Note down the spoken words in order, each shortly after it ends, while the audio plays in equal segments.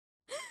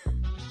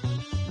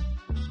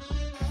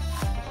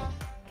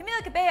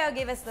Cabello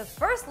gave us the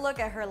first look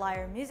at her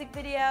Liar music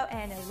video,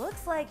 and it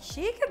looks like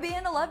she could be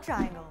in a love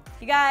triangle.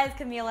 You guys,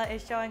 Camila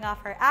is showing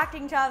off her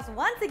acting chops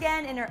once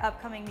again in her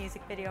upcoming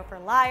music video for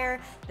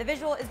Liar. The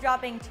visual is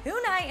dropping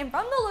tonight, and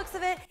from the looks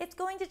of it, it's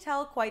going to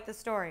tell quite the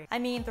story. I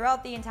mean,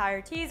 throughout the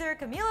entire teaser,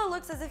 Camila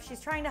looks as if she's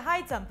trying to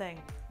hide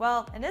something.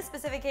 Well, in this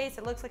specific case,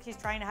 it looks like she's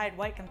trying to hide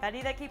white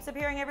confetti that keeps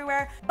appearing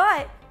everywhere,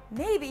 but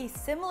maybe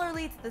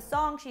similarly to the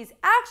song, she's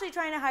actually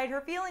trying to hide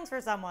her feelings for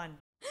someone.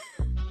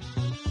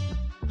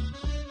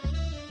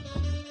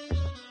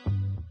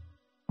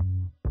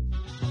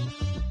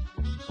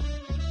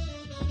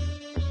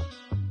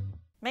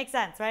 Makes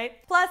sense,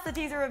 right? Plus, the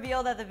teaser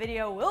revealed that the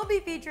video will be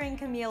featuring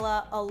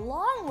Camila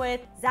along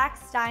with Zack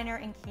Steiner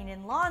and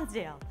Keenan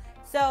Lonsdale.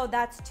 So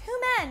that's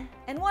 2 men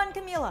and 1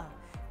 Camila.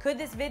 Could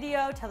this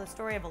video tell the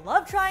story of a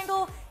love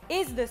triangle?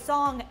 Is the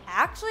song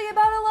actually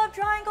about a love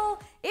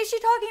triangle? Is she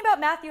talking about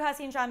Matthew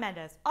Hussey and Shawn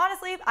Mendes?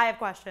 Honestly, I have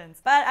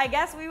questions, but I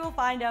guess we will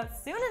find out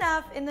soon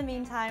enough. In the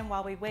meantime,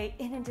 while we wait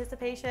in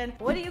anticipation,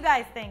 what do you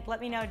guys think?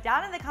 Let me know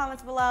down in the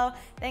comments below.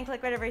 Then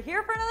click right over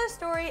here for another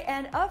story,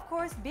 and of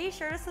course, be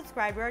sure to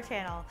subscribe to our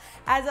channel.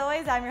 As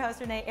always, I'm your host,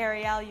 Renee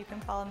Ariel. You can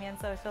follow me on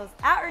socials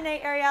at Renee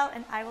Ariel,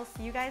 and I will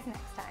see you guys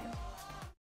next time.